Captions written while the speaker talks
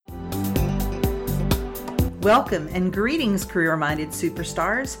Welcome and greetings, career-minded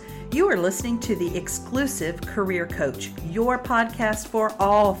superstars. You are listening to the exclusive Career Coach, your podcast for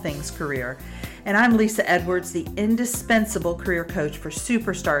all things career. And I'm Lisa Edwards, the indispensable career coach for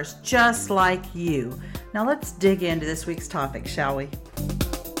superstars just like you. Now let's dig into this week's topic, shall we?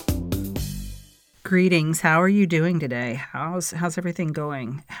 Greetings. How are you doing today? How's everything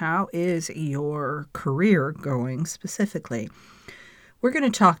going? How is your career going specifically? We're going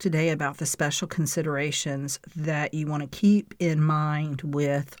to talk today about the special considerations that you want to keep in mind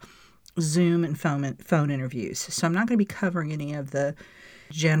with Zoom and phone interviews. So I'm not going to be covering any of the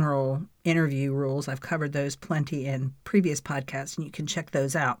general interview rules. I've covered those plenty in previous podcasts, and you can check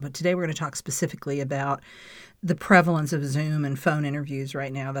those out. But today we're going to talk specifically about the prevalence of Zoom and phone interviews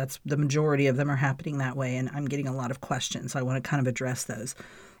right now. That's the majority of them are happening that way, and I'm getting a lot of questions. I want to kind of address those.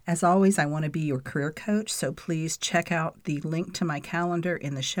 As always, I want to be your career coach, so please check out the link to my calendar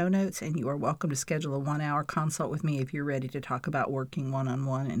in the show notes, and you are welcome to schedule a 1-hour consult with me if you're ready to talk about working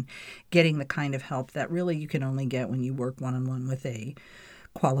one-on-one and getting the kind of help that really you can only get when you work one-on-one with a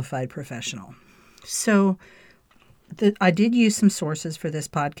qualified professional. So I did use some sources for this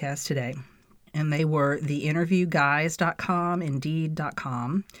podcast today, and they were theinterviewguys.com,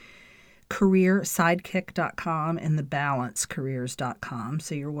 indeed.com, careersidekick.com, and thebalancecareers.com.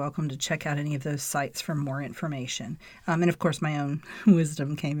 So you're welcome to check out any of those sites for more information. And of course, my own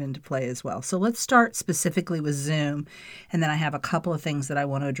wisdom came into play as well. So let's start specifically with Zoom, and then I have a couple of things that I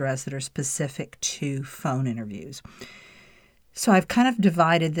want to address that are specific to phone interviews. So I've kind of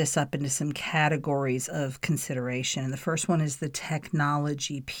divided this up into some categories of consideration. And the first one is the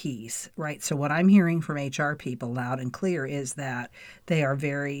technology piece, right? So what I'm hearing from HR people loud and clear is that they are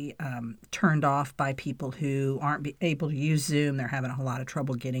very turned off by people who aren't able to use Zoom. They're having a lot of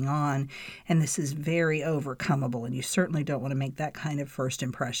trouble getting on. And this is very overcomable. And you certainly don't want to make that kind of first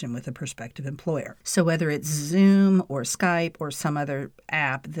impression with a prospective employer. So whether it's Zoom or Skype or some other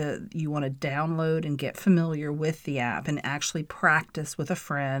app, you want to download and get familiar with the app and actually practice with a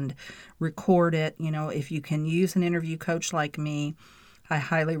friend, record it. You know, if you can use an interview coach like me, I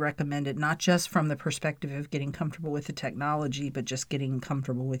highly recommend it, not just from the perspective of getting comfortable with the technology, but just getting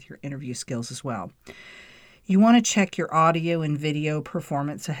comfortable with your interview skills as well. You want to check your audio and video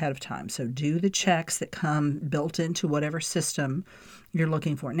performance ahead of time. So do the checks that come built into whatever system you're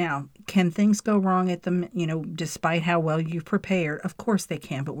looking for. Now, can things go wrong at them, despite how well you've prepared? Of course they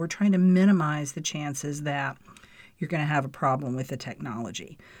can, but we're trying to minimize the chances that you're going to have a problem with the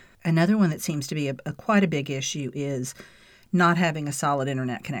technology. Another one that seems to be quite a big issue is not having a solid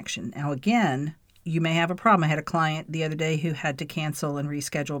internet connection. Now, again, you may have a problem. I had a client the other day who had to cancel and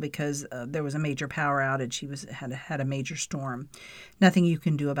reschedule because there was a major power outage. She had a major storm. Nothing you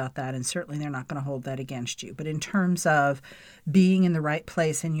can do about that, and certainly they're not going to hold that against you. But in terms of being in the right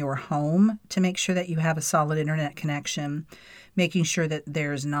place in your home to make sure that you have a solid internet connection, making sure that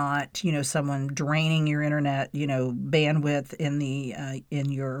there's not, someone draining your internet, bandwidth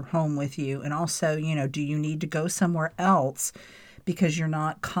in your home with you, and also, do you need to go somewhere else because you're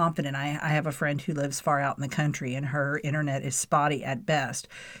not confident? I have a friend who lives far out in the country, and her internet is spotty at best.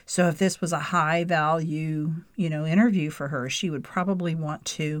 So if this was a high value, interview for her, she would probably want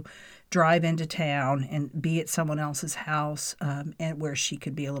to drive into town and be at someone else's house, and where she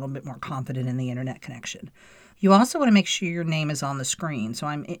could be a little bit more confident in the internet connection. You also want to make sure your name is on the screen. So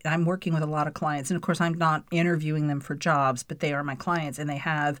I'm working with a lot of clients, and of course I'm not interviewing them for jobs, but they are my clients, and they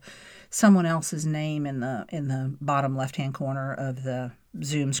have someone else's name in the bottom left-hand corner of the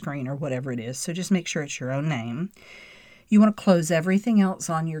Zoom screen or whatever it is. So just make sure it's your own name. You want to close everything else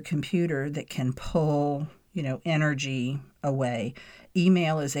on your computer that can pull, energy away.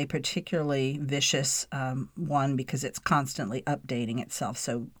 Email is a particularly vicious one because it's constantly updating itself.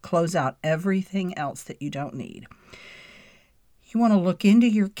 So close out everything else that you don't need. You want to look into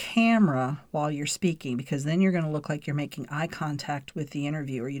your camera while you're speaking, because then you're going to look like you're making eye contact with the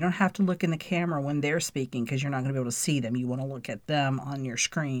interviewer. You don't have to look in the camera when they're speaking because you're not going to be able to see them. You want to look at them on your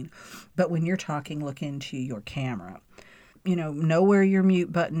screen. But when you're talking, look into your camera. Know where your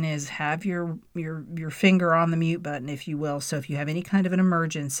mute button is. Have your finger on the mute button, if you will. So if you have any kind of an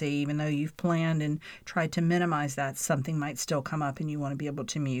emergency, even though you've planned and tried to minimize that, something might still come up and you want to be able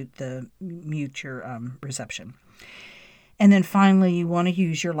to mute your reception. And then finally, you want to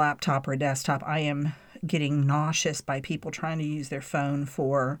use your laptop or desktop. I am getting nauseous by people trying to use their phone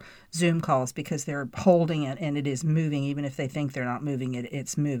for Zoom calls because they're holding it and it is moving. Even if they think they're not moving it,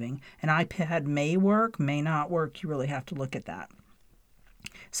 it's moving. An iPad may work, may not work. You really have to look at that.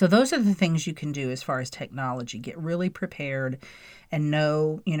 So those are the things you can do as far as technology. Get really prepared and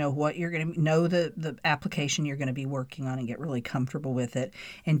know, what you're going to know the application you're going to be working on and get really comfortable with it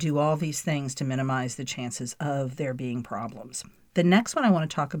and do all these things to minimize the chances of there being problems. The next one I want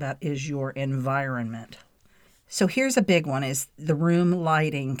to talk about is your environment. So here's a big one is the room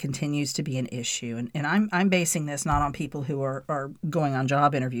lighting continues to be an issue. And I'm basing this not on people who are going on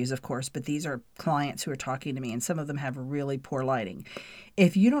job interviews, of course, but these are clients who are talking to me, and some of them have really poor lighting.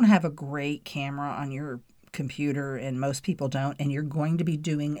 If you don't have a great camera on your computer, and most people don't, and you're going to be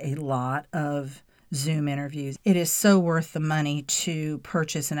doing a lot of Zoom interviews, it is so worth the money to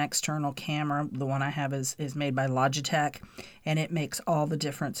purchase an external camera. The one I have is made by Logitech, and it makes all the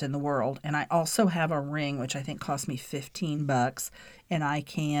difference in the world. And I also have a ring, which I think cost me $15,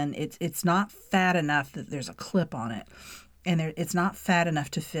 and it's not fat enough that there's a clip on it. And it's not fat enough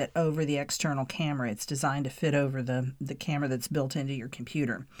to fit over the external camera. It's designed to fit over the camera that's built into your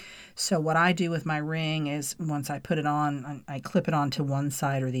computer. So what I do with my ring is once I put it on, I clip it onto one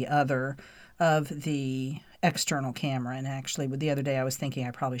side or the other of the external camera. And actually, the other day I was thinking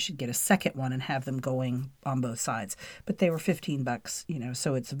I probably should get a second one and have them going on both sides. But they were $15,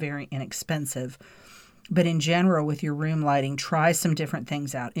 so it's very inexpensive. But in general, with your room lighting, try some different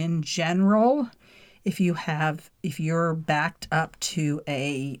things out. In general, if you're backed up to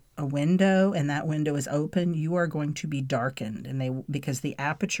a window and that window is open, you are going to be darkened, because the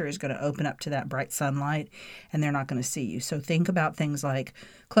aperture is going to open up to that bright sunlight, and they're not going to see you. So think about things like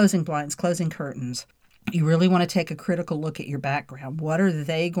closing blinds, closing curtains. You really want to take a critical look at your background. What are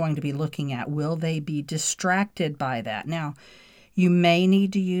they going to be looking at? Will they be distracted by that? Now, you may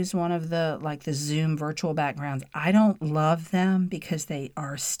need to use one of the Zoom virtual backgrounds. I don't love them because they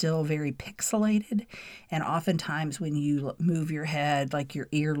are still very pixelated. And oftentimes when you move your head, your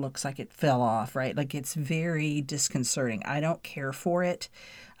ear looks like it fell off, right? It's very disconcerting. I don't care for it.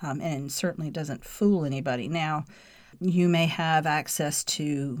 And certainly doesn't fool anybody. Now, you may have access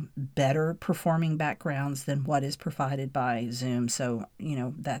to better performing backgrounds than what is provided by Zoom. So,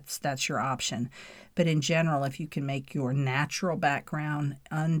 that's your option. But in general, if you can make your natural background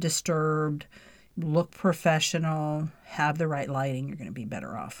undisturbed, look professional, have the right lighting, you're going to be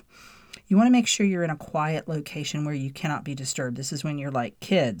better off. You want to make sure you're in a quiet location where you cannot be disturbed. This is when you're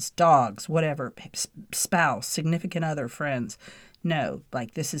kids, dogs, whatever, spouse, significant other, friends. No,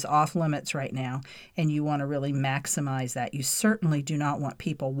 this is off limits right now, and you want to really maximize that. You certainly do not want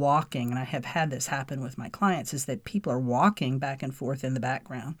people walking, and I have had this happen with my clients, is that people are walking back and forth in the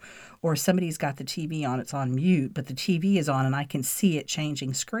background, or somebody's got the TV on, it's on mute, but the TV is on and I can see it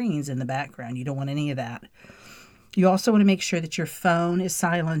changing screens in the background. You don't want any of that. You also want to make sure that your phone is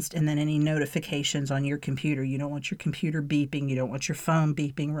silenced, and then any notifications on your computer. You don't want your computer beeping. You don't want your phone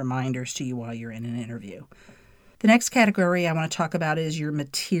beeping reminders to you while you're in an interview. The next category I want to talk about is your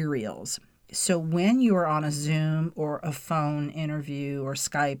materials. So when you are on a Zoom or a phone interview or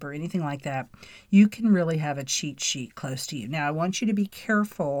Skype or anything like that, you can really have a cheat sheet close to you. Now, I want you to be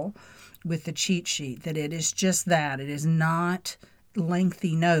careful with the cheat sheet that it is just that. It is not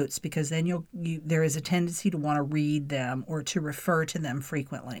lengthy notes, because then there is a tendency to want to read them or to refer to them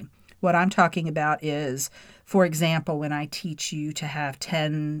frequently. What I'm talking about is, for example, when I teach you to have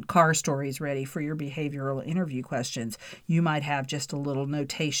 10 car stories ready for your behavioral interview questions, you might have just a little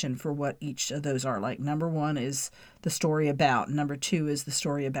notation for what each of those are. Number 1 is the story about, number 2 is the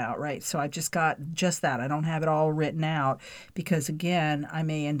story about, right? So I've just got just that. I don't have it all written out because, again, I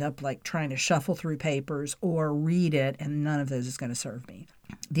may end up trying to shuffle through papers or read it, and none of those is going to serve me.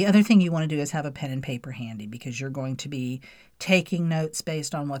 The other thing you want to do is have a pen and paper handy, because you're going to be taking notes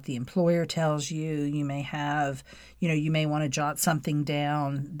based on what the employer tells you. You may have, you may want to jot something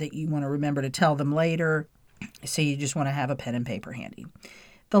down that you want to remember to tell them later. So you just want to have a pen and paper handy.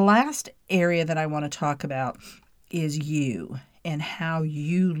 The last area that I want to talk about is you and how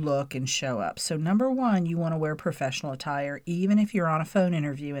you look and show up. So number 1, you want to wear professional attire. Even if you're on a phone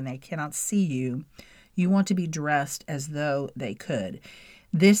interview and they cannot see you, you want to be dressed as though they could.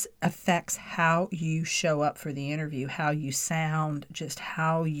 This affects how you show up for the interview, how you sound, just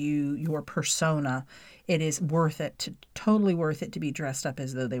how your persona. It is totally worth it to be dressed up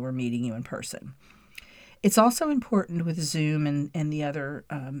as though they were meeting you in person. It's also important with Zoom and the other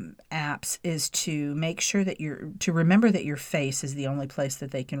apps is to make sure that to remember that your face is the only place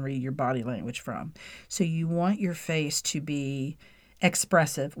that they can read your body language from. So you want your face to be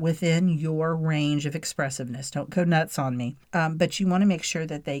expressive within your range of expressiveness. Don't go nuts on me. But you want to make sure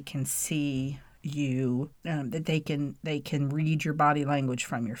that they can see you, that they can read your body language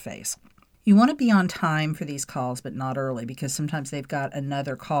from your face. You want to be on time for these calls, but not early, because sometimes they've got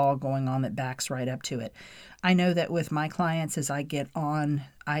another call going on that backs right up to it. I know that with my clients, as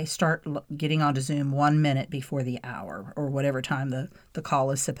I start getting onto Zoom 1 minute before the hour or whatever time the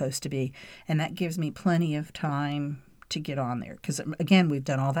call is supposed to be. And that gives me plenty of time to get on there. Because again, we've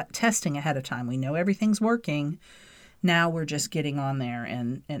done all that testing ahead of time. We know everything's working. Now we're just getting on there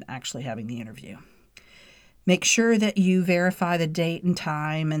and actually having the interview. Make sure that you verify the date and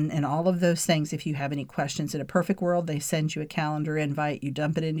time and all of those things if you have any questions. In a perfect world, they send you a calendar invite. You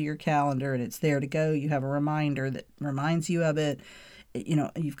dump it into your calendar and it's there to go. You have a reminder that reminds you of it.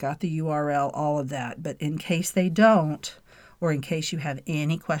 You've got the URL, all of that. But in case they don't, or in case you have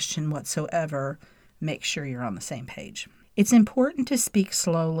any question whatsoever, make sure you're on the same page. It's important to speak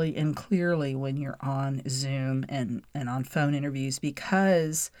slowly and clearly when you're on Zoom and on phone interviews,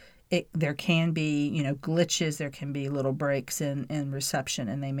 because there can be, glitches, there can be little breaks in reception,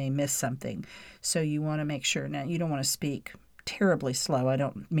 and they may miss something. So you want to make sure. Now, you don't want to speak terribly slow. I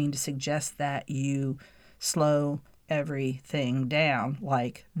don't mean to suggest that you slow everything down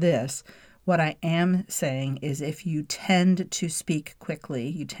like this. What I am saying is, if you tend to speak quickly,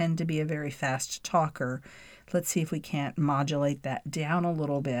 you tend to be a very fast talker, let's see if we can't modulate that down a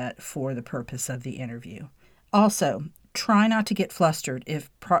little bit for the purpose of the interview. Also, try not to get flustered if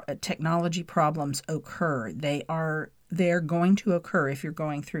technology problems occur. They're going to occur if you're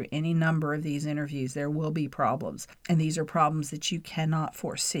going through any number of these interviews. There will be problems, and these are problems that you cannot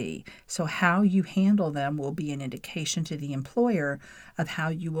foresee. So how you handle them will be an indication to the employer of how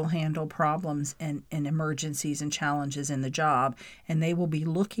you will handle problems and emergencies and challenges in the job, and they will be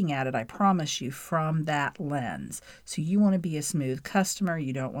looking at it, I promise you, from that lens. So you want to be a smooth customer.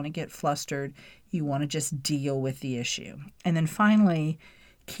 You don't want to get flustered. You want to just deal with the issue. And then finally,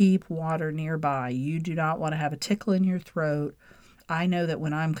 keep water nearby. You do not want to have a tickle in your throat. I know that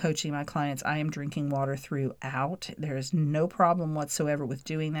when I'm coaching my clients, I am drinking water throughout. There is no problem whatsoever with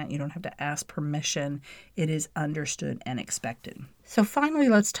doing that. You don't have to ask permission. It is understood and expected. So finally,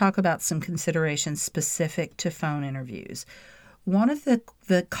 let's talk about some considerations specific to phone interviews. One of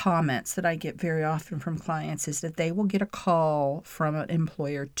the comments that I get very often from clients is that they will get a call from an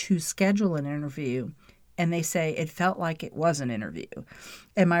employer to schedule an interview, and they say it felt like it was an interview.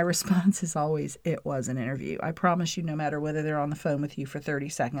 And my response is always, it was an interview. I promise you, no matter whether they're on the phone with you for 30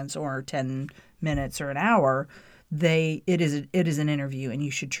 seconds or 10 minutes or an hour, it is an interview, and you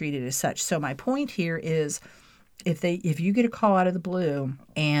should treat it as such. So my point here is, if you get a call out of the blue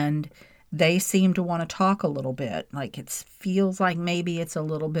and they seem to want to talk a little bit, like it feels like maybe it's a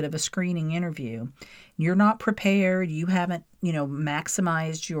little bit of a screening interview, you're not prepared, you haven't,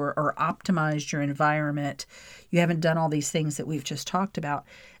 maximized or optimized your environment, you haven't done all these things that we've just talked about,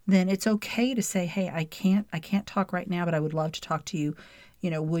 then it's okay to say, hey, I can't talk right now, but I would love to talk to you.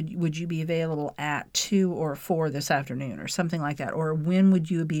 Would you be available at 2 or 4 this afternoon or something like that? Or when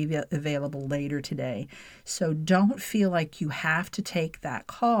would you be available later today? So don't feel like you have to take that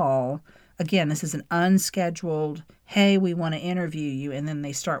call. Again, this is an unscheduled, hey, we want to interview you, and then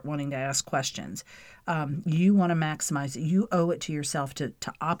they start wanting to ask questions. You want to maximize it. You owe it to yourself to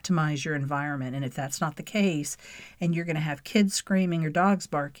optimize your environment. And if that's not the case, and you're going to have kids screaming or dogs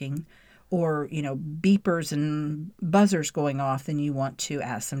barking, or, beepers and buzzers going off, then you want to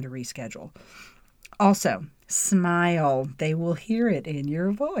ask them to reschedule. Also, smile. They will hear it in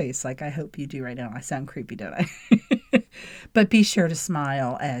your voice, like I hope you do right now. I sound creepy, don't I? But be sure to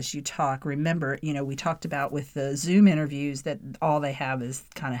smile as you talk. Remember, we talked about with the Zoom interviews that all they have is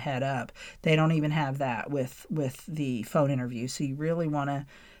kind of head up. They don't even have that with the phone interview. So you really want to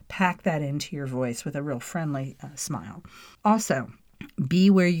pack that into your voice with a real friendly smile. Also, be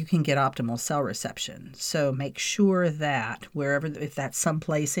where you can get optimal cell reception. So make sure that if that's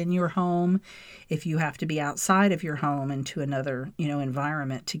someplace in your home, if you have to be outside of your home into another,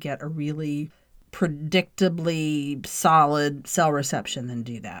 environment to get a really predictably solid cell reception, then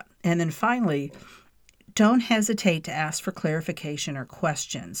do that. And then finally, don't hesitate to ask for clarification or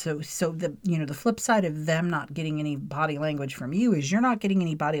questions. So the flip side of them not getting any body language from you is you're not getting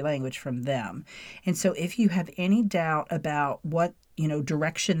any body language from them. And so if you have any doubt about what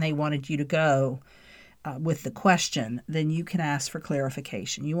direction they wanted you to go with the question, then you can ask for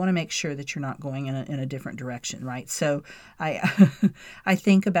clarification. You want to make sure that you're not going in a different direction, right? So I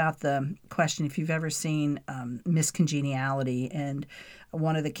think about the question, if you've ever seen Miss Congeniality, and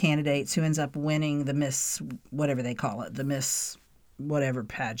one of the candidates who ends up winning the Miss, whatever they call it, the Miss whatever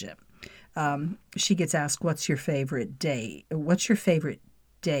pageant, she gets asked, what's your favorite date? What's your favorite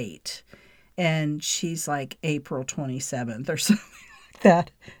date? And she's like April 27th or something like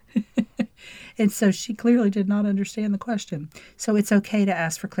that. And so she clearly did not understand the question. So it's okay to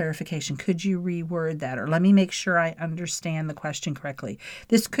ask for clarification. Could you reword that? Or let me make sure I understand the question correctly.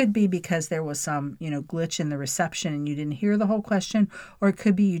 This could be because there was some, glitch in the reception and you didn't hear the whole question, or it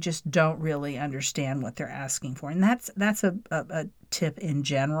could be you just don't really understand what they're asking for. And that's a tip in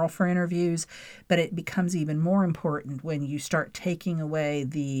general for interviews, but it becomes even more important when you start taking away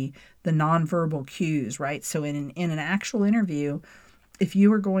the nonverbal cues, right? So in an actual interview, if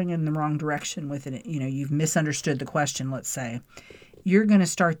you are going in the wrong direction with it, you've misunderstood the question, let's say, they're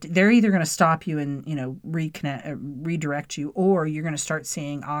either going to stop you and, redirect you, or you're going to start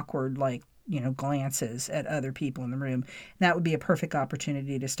seeing awkward, glances at other people in the room. That would be a perfect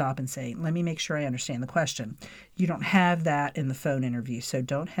opportunity to stop and say, let me make sure I understand the question. You don't have that in the phone interview, so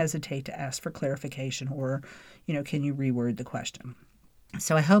don't hesitate to ask for clarification or, can you reword the question?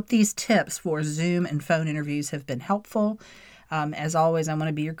 So I hope these tips for Zoom and phone interviews have been helpful. As always, I want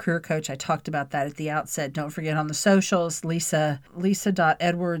to be your career coach. I talked about that at the outset. Don't forget on the socials,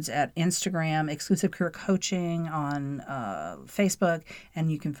 Lisa.Edwards at Instagram, Exclusive Career Coaching on Facebook, and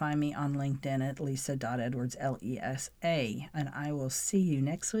you can find me on LinkedIn at Lisa.Edwards, LESA. And I will see you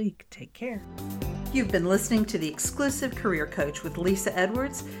next week. Take care. You've been listening to the Exclusive Career Coach with Lisa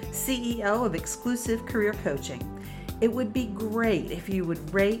Edwards, CEO of Exclusive Career Coaching. It would be great if you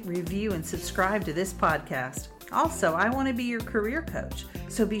would rate, review, and subscribe to this podcast. Also, I want to be your career coach,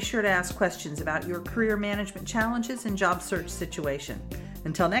 so be sure to ask questions about your career management challenges and job search situation.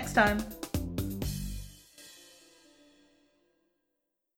 Until next time.